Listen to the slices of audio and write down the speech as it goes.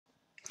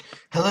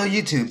Hello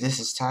YouTube, this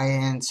is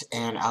Tyans,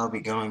 and I'll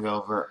be going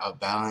over a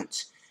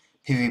balanced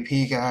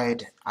PvP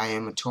guide. I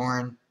am a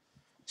Tauren,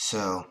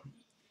 so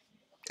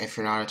if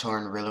you're not a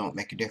Tauren, it really won't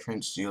make a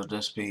difference. You'll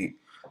just be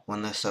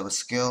one less of a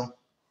skill.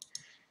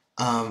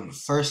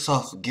 First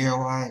off,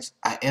 gear-wise,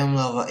 I am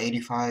level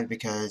 85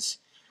 because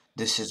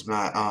this is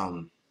my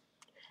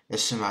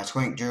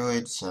Twink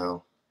Druid,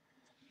 so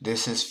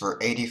this is for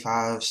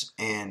 85s,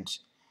 and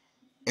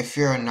if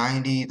you're a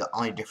 90, the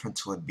only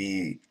difference would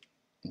be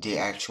the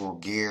actual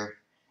gear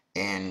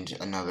and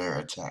another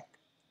attack.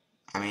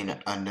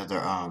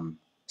 Another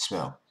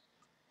spell.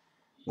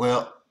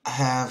 Well, I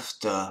have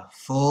the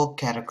full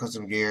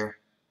Cataclysm gear.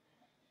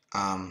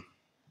 Um,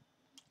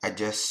 I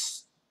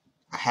just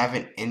I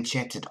haven't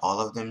enchanted all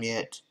of them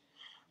yet,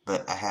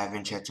 but I have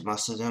enchanted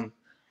most of them,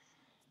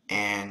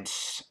 and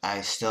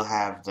I still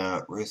have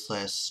the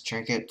Ruthless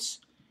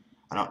trinkets.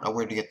 I don't know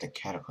where to get the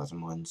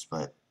Cataclysm ones,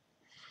 but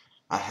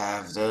I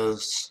have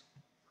those,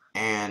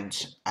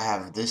 and I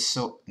have this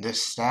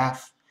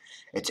staff.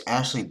 It's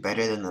actually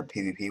better than the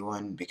PvP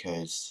one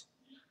because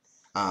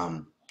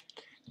um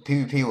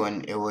PvP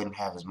one, it wouldn't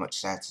have as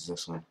much stats as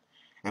this one.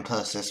 And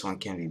plus, this one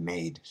can be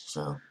made,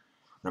 so I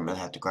don't really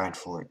have to grind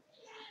for it.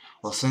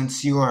 Well,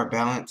 since you are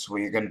balanced,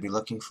 what you're going to be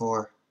looking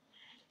for,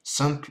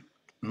 some,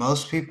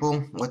 most people,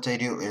 what they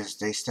do is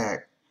they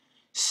stack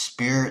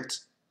spirit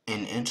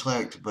and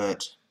intellect,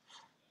 but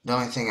the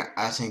only thing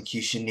I think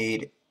you should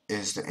need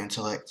is the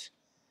intellect,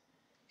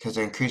 because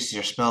it increases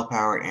your spell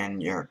power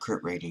and your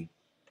crit rating.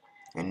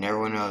 And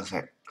everyone knows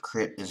that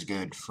crit is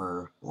good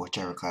for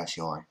whichever class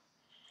you are.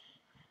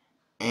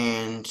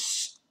 And,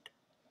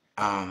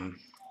 um,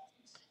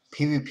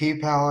 PvP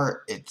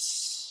power,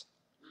 it's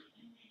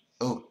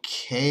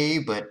okay,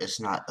 but it's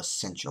not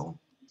essential.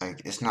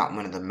 Like, it's not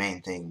one of the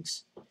main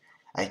things.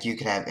 Like, you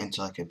could have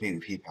intellect and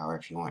PvP power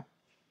if you want.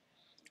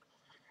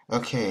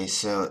 Okay,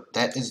 so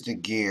that is the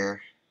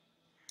gear,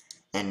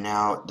 and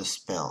now the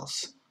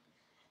spells.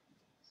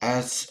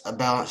 As a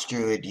balanced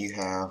druid, you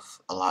have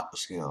a lot of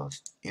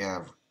skills. You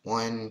have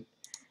one,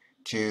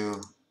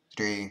 two,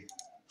 three,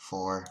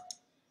 four,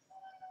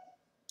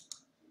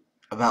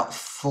 about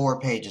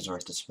 4 pages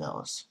worth of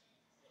spells.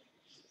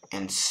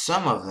 And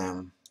some of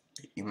them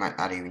you might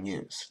not even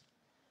use.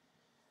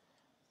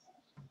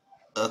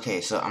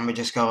 Okay, so I'm gonna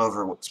just go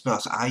over what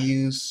spells I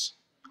use,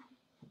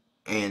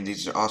 and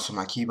these are also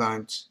my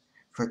keybinds.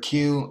 For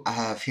Q, I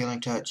have Healing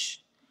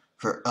Touch.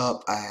 For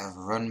Up, I have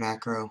Run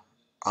Macro.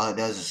 All it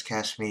does is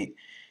cast me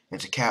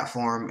into cat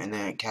form, and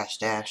then it casts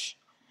Dash.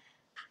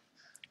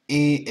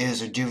 E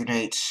is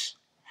Rejuvenates.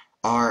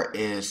 R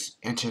is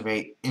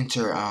Innervate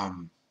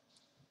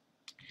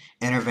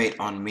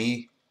on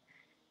me.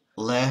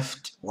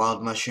 Left,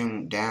 Wild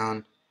Mushroom.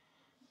 Down,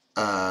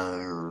 my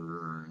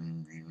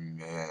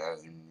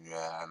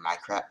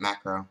crap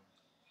macro.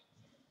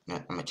 No,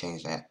 I'm gonna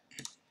change that.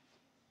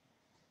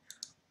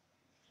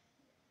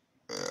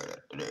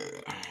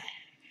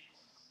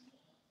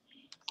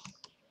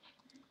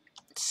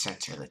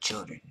 Center the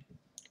children.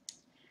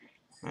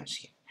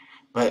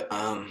 But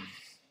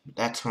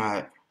that's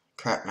my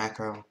crap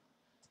macro.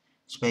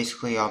 It's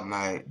basically all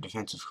my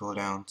defensive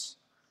cooldowns.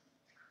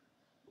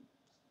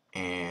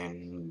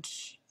 And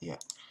yeah.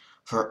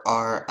 For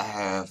R, I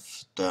have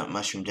the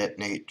Mushroom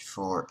Detonate.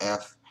 For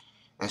F,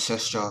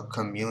 Ancestral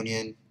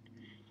Communion.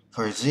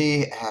 For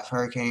Z, I have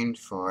Hurricane.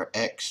 For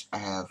X, I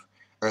have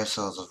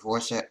Ursul's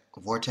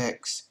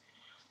Vortex.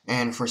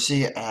 And for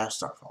C, I have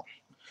Starfall.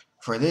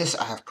 For this,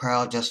 I have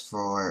Prowl just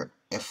for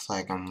if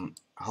like I'm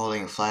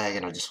holding a flag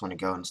and I just want to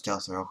go and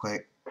stealth real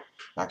quick.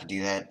 I could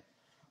do that.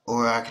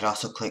 Or I could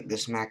also click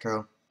this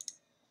macro.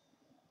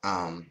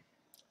 Hold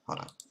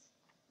on.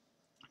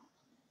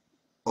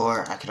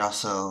 Or I could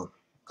also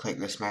click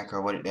this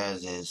macro. What it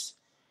does is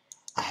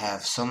I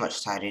have so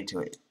much tied into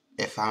it.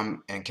 If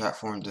I'm in cat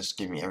form, just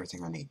give me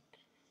everything I need.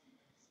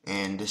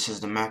 And this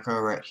is the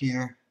macro right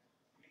here.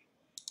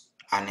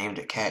 I named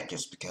it cat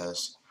just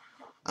because.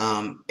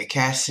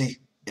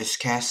 Its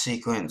cast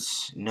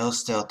sequence, no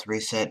stealth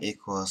reset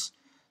equals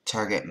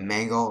target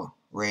mangle,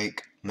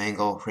 rake,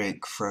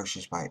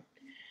 ferocious bite.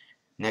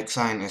 Next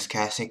sign is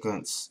cast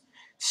sequence,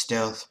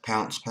 stealth,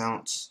 pounce.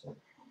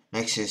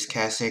 Next is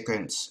cast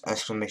sequence,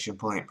 exclamation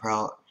point,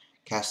 prowl,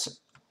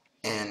 cast,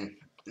 and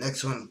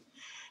next one,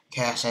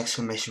 cast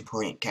exclamation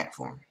point, cat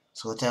form.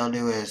 So what that'll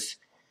do is,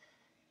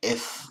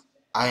 if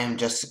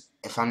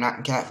if I'm not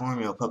in cat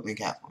form, it'll put me in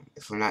cat form.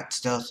 If I'm not in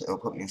stealth, it'll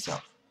put me in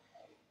stealth.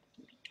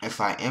 If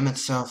I am in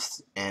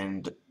stealth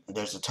and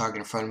there's a target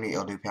in front of me,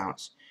 it'll do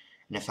pounce.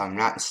 And if I'm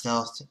not in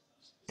stealth,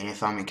 and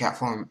if I'm in cat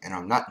form and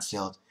I'm not in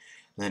stealth,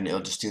 then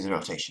it'll just do the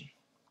rotation.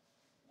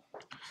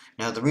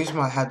 Now the reason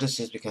why I have this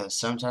is because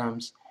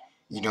sometimes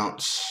you don't,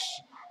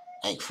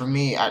 like for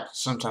me,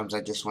 sometimes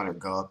I just want to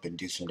go up and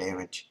do some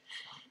damage.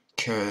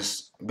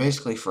 Because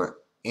basically for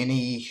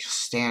any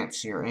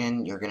stance you're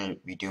in, you're going to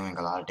be doing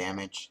a lot of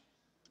damage.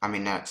 I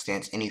mean not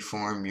stance, any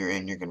form you're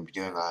in, you're going to be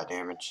doing a lot of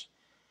damage.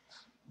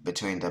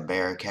 Between the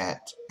Bear,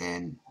 Cat,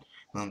 and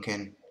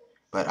Moonkin.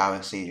 But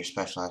obviously you're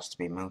specialized to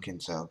be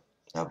Moonkin, so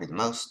that'll be the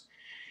most.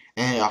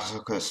 And it also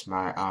costs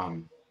my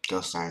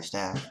Ghost Iron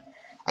Staff.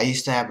 I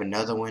used to have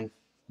another one,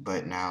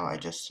 but now I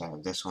just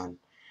have this one,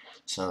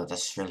 so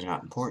that's really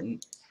not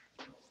important.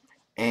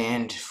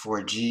 And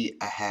for G,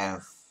 I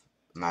have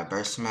my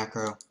Burst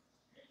Macro.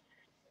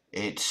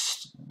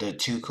 It's the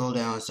 2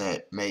 cooldowns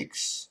that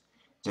makes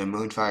the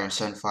Moonfire and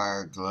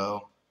Sunfire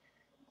glow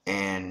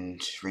and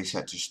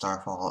resets your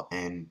Starfall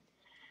and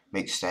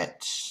makes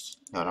that.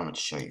 Hold on, I'm going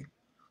to show you.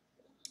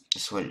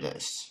 This is what it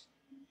does.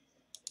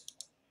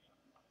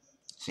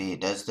 See,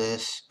 it does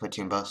this, puts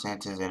you in both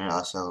stances, and it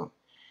also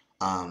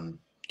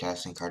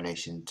casts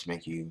Incarnation to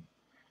make you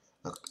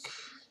look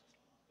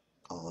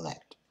all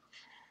that.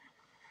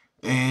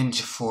 And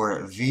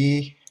for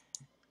V,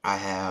 I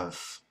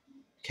have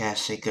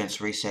cast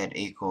sequence reset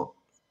equals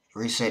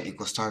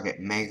target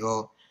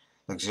Mangle,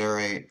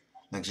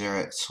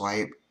 Luxuriate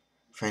Swipe,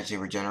 Frenzy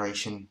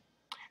Regeneration,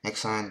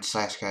 Exile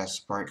 / cast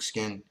Spark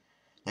Skin,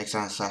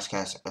 Exile /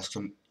 cast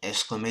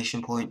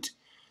exclamation point,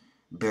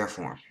 Bear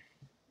Form.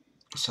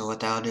 So what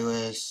that'll do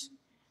is,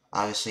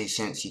 obviously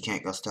since you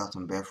can't go stealth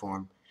in bear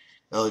form,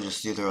 it'll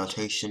just do the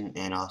rotation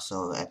and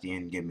also at the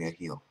end give me a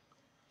heal.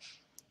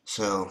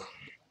 So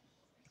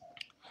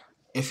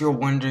if you're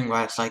wondering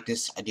why it's like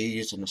this, I do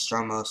use a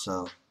Nostromo,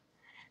 so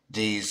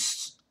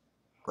these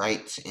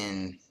rights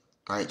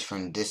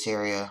from this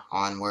area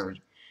onward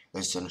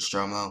is the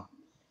Nostromo,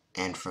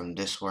 and from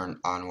this one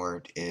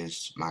onward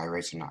is my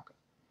Razor Knocker.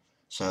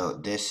 So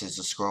this is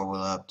the scroll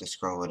wheel up, the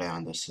scroll wheel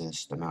down, this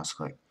is the mouse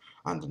click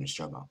on the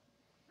Nostromo.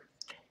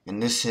 And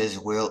this is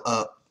wheel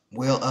up.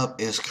 Wheel up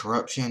is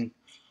Corruption,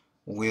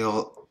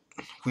 wheel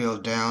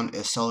down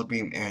is Solar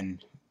Beam,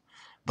 and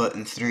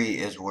button 3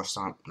 is War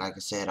Stomp. Like I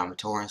said, I'm a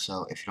Tauren,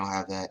 so if you don't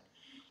have that,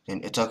 then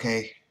it's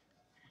okay.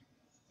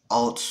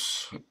 Alt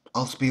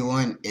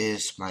B1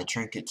 is my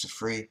trinkets are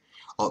free.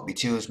 Alt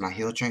B2 is my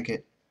heal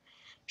trinket.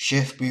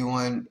 Shift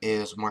B1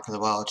 is Mark of the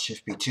Wild.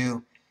 Shift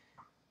B2,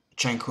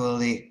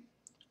 Tranquility.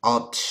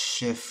 Alt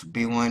Shift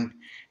B1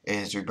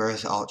 is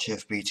Rebirth. Alt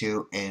Shift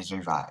B2 is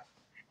Revive.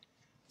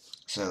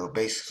 So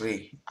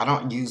basically, I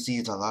don't use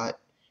these a lot,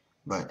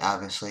 but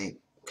obviously,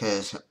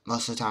 because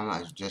most of the time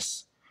I'm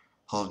just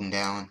holding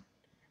down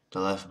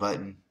the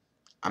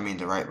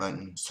right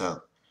button.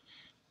 So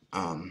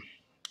I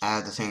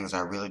have the things I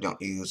really don't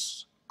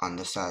use on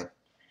this side.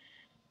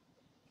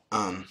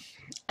 I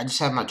just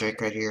have my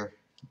Drake right here,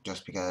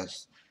 just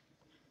because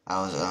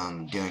I was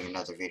doing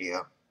another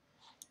video,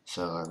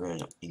 so I really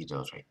don't need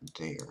those right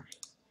there.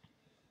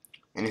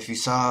 And if you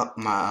saw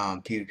my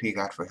PvP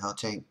guide for Hell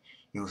Tank,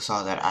 you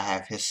saw that I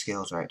have his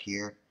skills right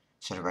here,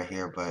 instead of right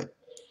here, but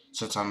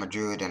since I'm a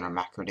druid and I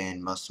macroed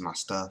in most of my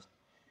stuff,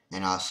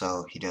 and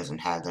also he doesn't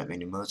have that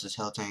many moves as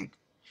Hell Tank,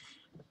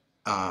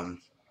 I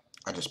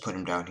just put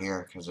him down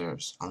here because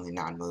there's only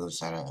 9 moves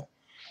that I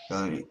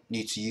really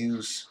need to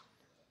use.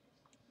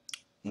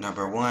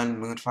 Number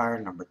 1,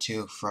 Moonfire. Number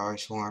 2, Ferrari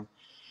Swarm.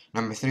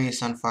 Number 3,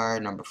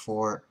 Sunfire. Number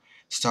 4,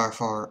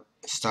 Starfire.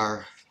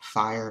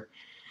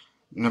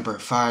 Number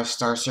 5,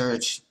 Star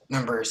Surge.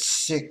 Number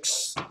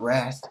 6,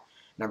 Wrath.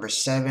 Number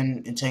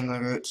 7,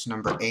 Entangling Roots.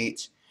 Number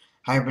 8,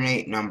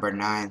 Hibernate. Number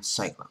 9,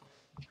 Cyclone.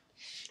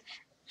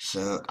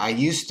 So I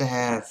used to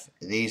have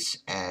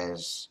these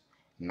as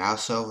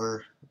mouse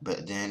over,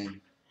 but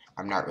then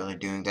I'm not really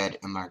doing that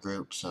in my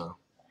group, so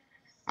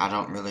I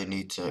don't really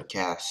need to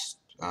cast,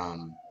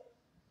 I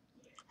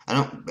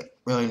don't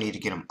really need to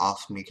get them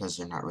off me because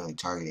they're not really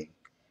targeting.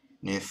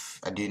 And if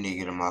I do need to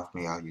get them off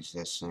me, I'll use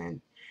this,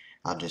 and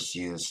I'll just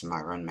use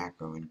my run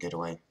macro and get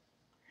away.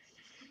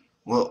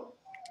 Well,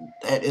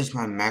 that is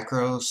my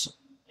macros.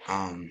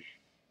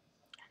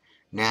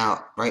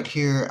 Now, right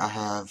here, I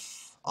have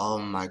all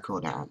of my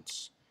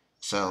cooldowns.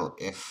 So,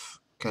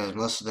 because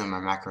most of them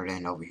are macroed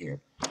in over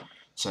here.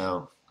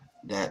 So,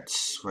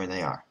 that's where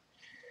they are.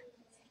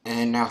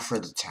 And now for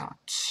the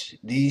talents.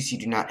 These you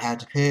do not have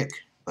to pick,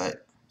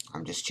 but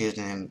I'm just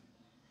choosing them.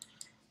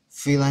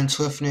 Feline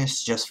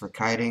Swiftness, just for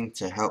kiting,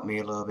 to help me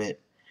a little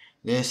bit.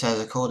 This has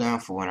a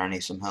cooldown for when I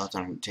need some health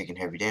and I'm taking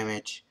heavy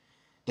damage.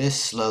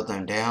 This slowed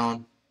them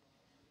down.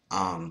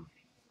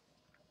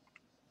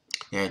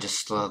 Yeah,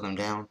 just slow them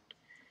down.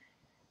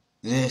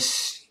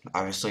 This,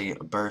 obviously,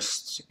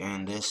 bursts,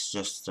 and this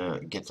just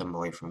to get them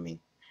away from me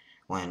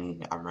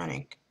when I'm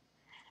running.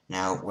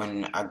 Now,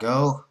 when I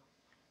go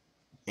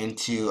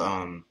into,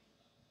 I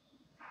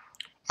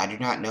do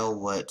not know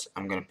what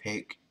I'm going to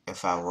pick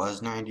if I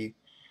was 90,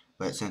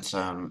 but since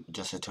I'm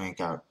just a twink,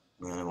 I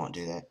really won't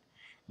do that.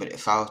 But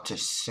if I were to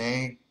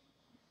say,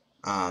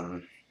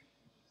 a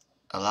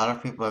lot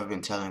of people have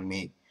been telling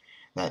me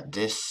that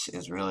this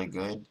is really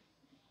good.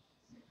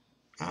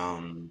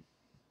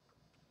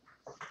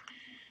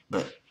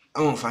 But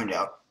I won't find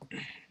out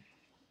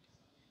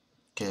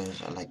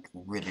because I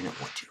really don't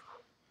want to.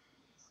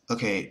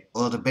 Okay,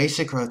 well the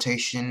basic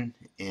rotation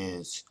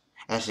is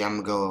actually I'm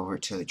gonna go over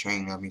to the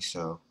training dummy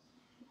so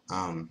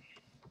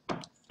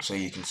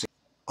you can see.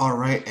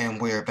 Alright,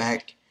 and we're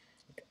back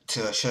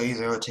to show you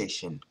the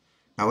rotation.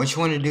 Now what you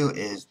want to do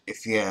is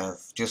if you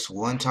have just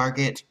one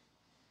target,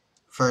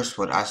 first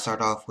what I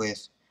start off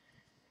with,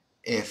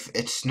 if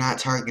it's not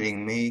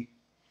targeting me,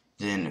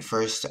 then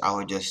first I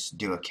would just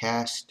do a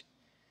cast,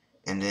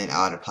 and then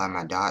I would apply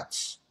my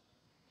dots,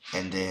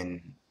 and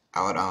then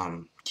I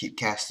would keep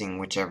casting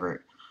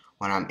whichever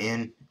when I'm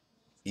in.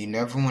 You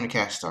never want to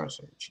cast Star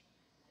Surge.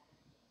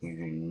 You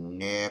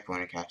never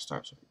want to cast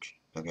Star Surge.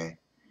 Okay,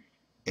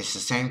 it's the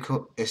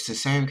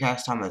same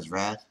cast time as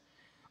Wrath,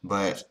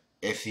 but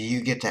if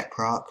you get that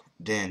proc,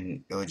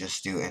 then it'll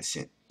just do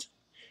instant.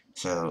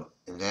 So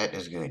that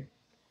is good.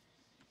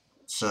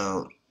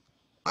 So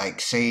like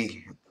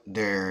say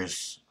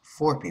there's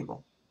 4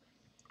 people.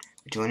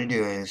 What you want to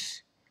do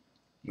is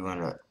you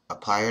want to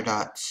apply your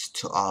dots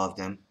to all of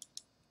them.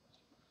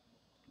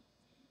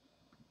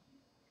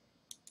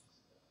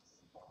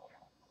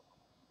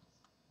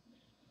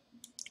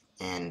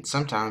 And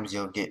sometimes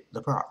you'll get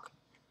the proc.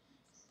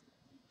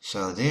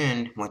 So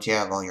then, once you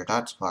have all your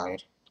dots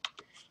applied,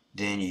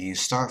 then you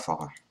use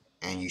Starfall.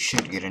 And you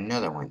should get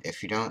another one.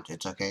 If you don't,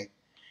 it's okay.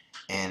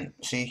 And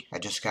see, I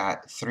just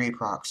got 3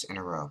 procs in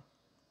a row.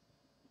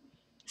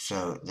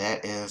 So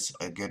that is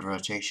a good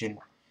rotation.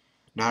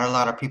 Not a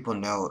lot of people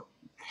know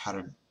how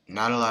to,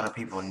 not a lot of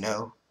people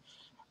know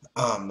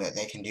that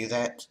they can do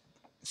that.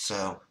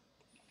 So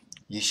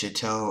you should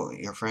tell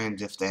your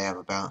friends if they have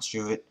a balanced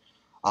druid.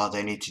 All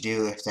they need to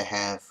do if they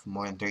have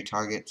more than 3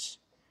 targets,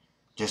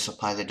 just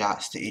apply the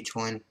dots to each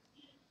one,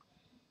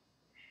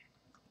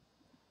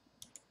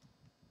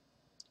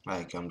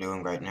 like I'm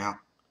doing right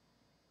now.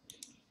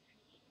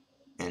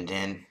 And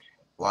then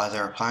while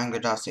they're applying the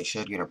dots, they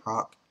should get a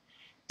proc.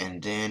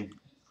 And then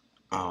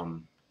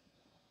I'm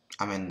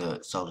in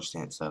the solar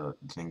stance, so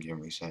the thing can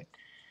reset.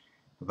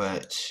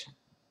 But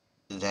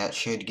that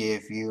should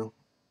give you,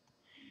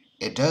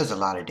 it does a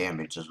lot of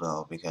damage as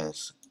well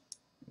because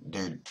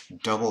they're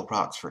double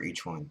procs for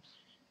each one.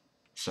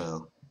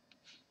 So,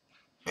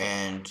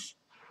 and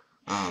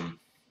a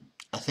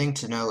thing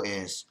to know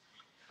is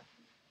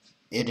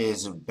it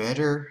is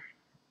better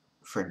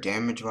for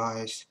damage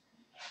wise.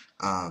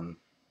 I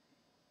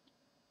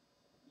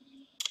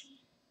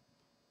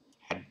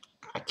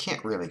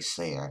can't really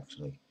say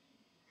actually.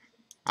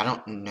 I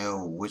don't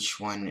know which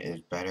one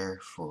is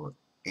better for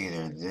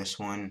either this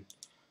one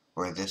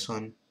or this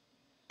one.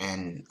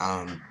 And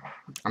I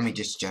mean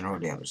just general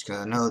damage,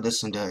 because I know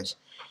this one does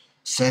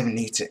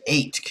 70 to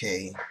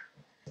 8k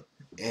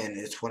and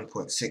it's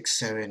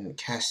 1.67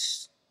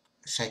 cast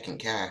second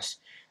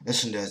cast.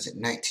 This one does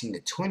 19 to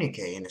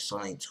 20k and it's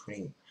only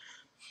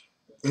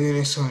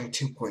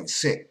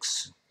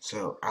 2.6.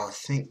 So I would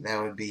think that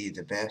would be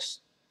the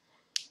best,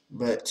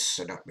 but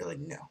I don't really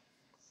know.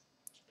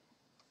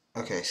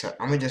 Okay, so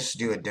I'm gonna just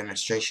do a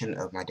demonstration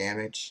of my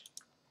damage.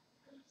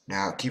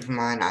 Now keep in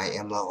mind I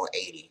am level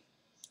 80.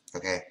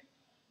 Okay.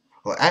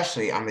 Well,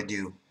 actually I'm gonna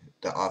do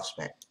the off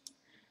spec.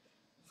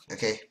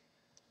 Okay.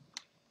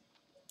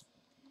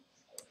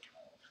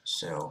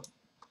 So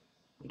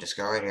just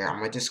go right here. I'm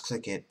gonna just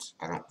click it.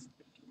 I don't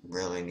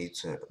really need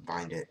to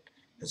bind it.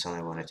 It's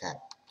only one attack.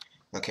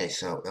 Okay,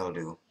 so it'll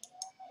do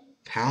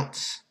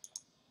pounce,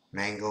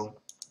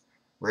 mangle,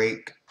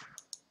 rake,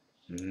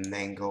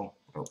 mangle,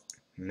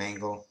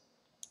 mangle,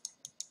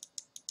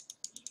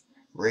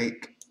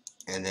 rake,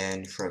 and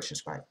then ferocious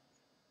spike.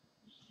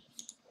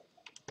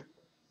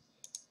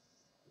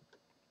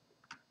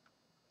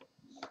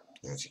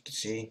 As you can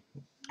see,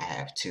 I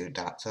have 2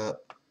 dots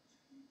up,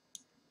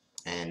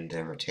 and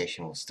the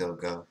rotation will still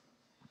go.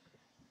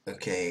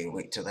 Okay,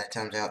 wait till that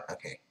time's out.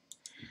 Okay,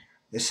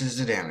 this is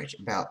the damage.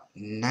 About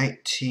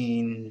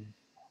 19,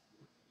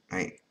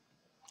 right?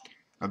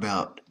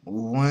 About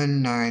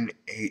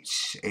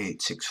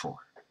 198864.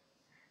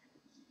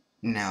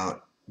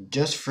 Now,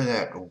 just for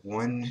that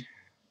one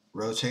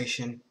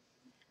rotation,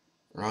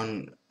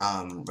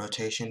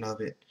 rotation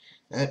of it,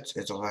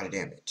 it's a lot of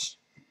damage.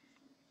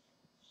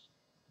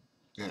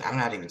 And I'm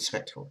not even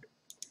spectacle.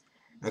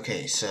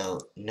 Okay, so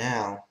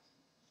now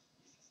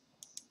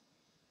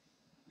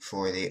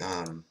for the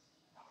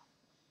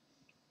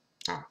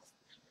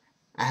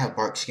I have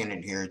bark skin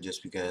in here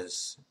just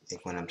because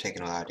when I'm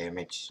taking a lot of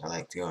damage, I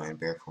like to go in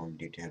bear form and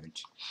do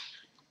damage.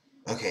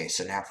 Okay,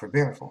 so now for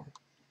bear form.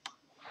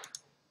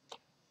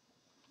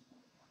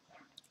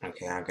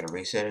 Okay, I'm gonna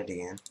reset it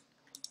again.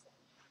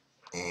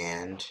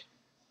 And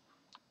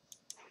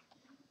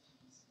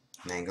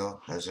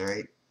mango,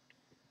 lazarate.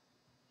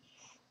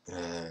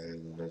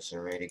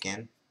 Lazarate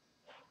again.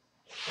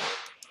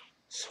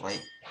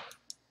 Swipe.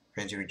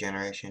 Frenzy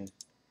regeneration.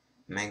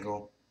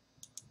 Mango.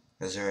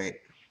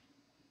 Lazarate.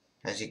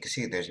 As you can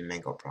see, there's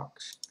mango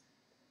procs.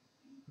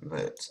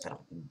 But I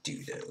don't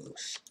do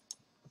those.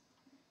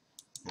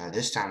 Now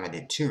this time I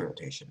did 2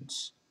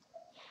 rotations.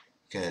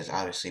 Because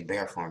obviously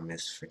bear form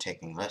is for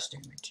taking less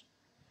damage.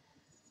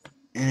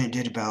 And it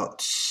did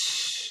about...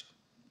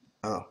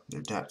 Oh,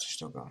 the dots are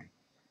still going.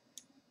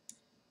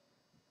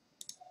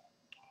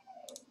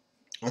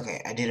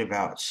 Okay, I did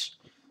about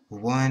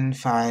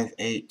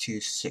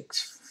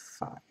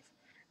 158,265.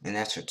 And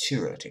that's for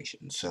 2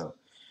 rotations. So,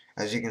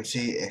 as you can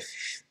see,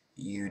 if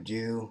you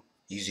do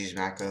use these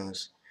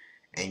macros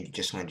and you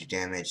just want to do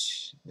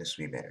damage, this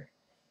will be better.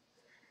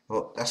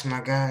 Well, that's my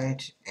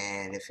guide,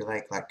 and if you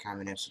like,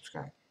 comment, and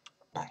subscribe.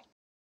 Bye.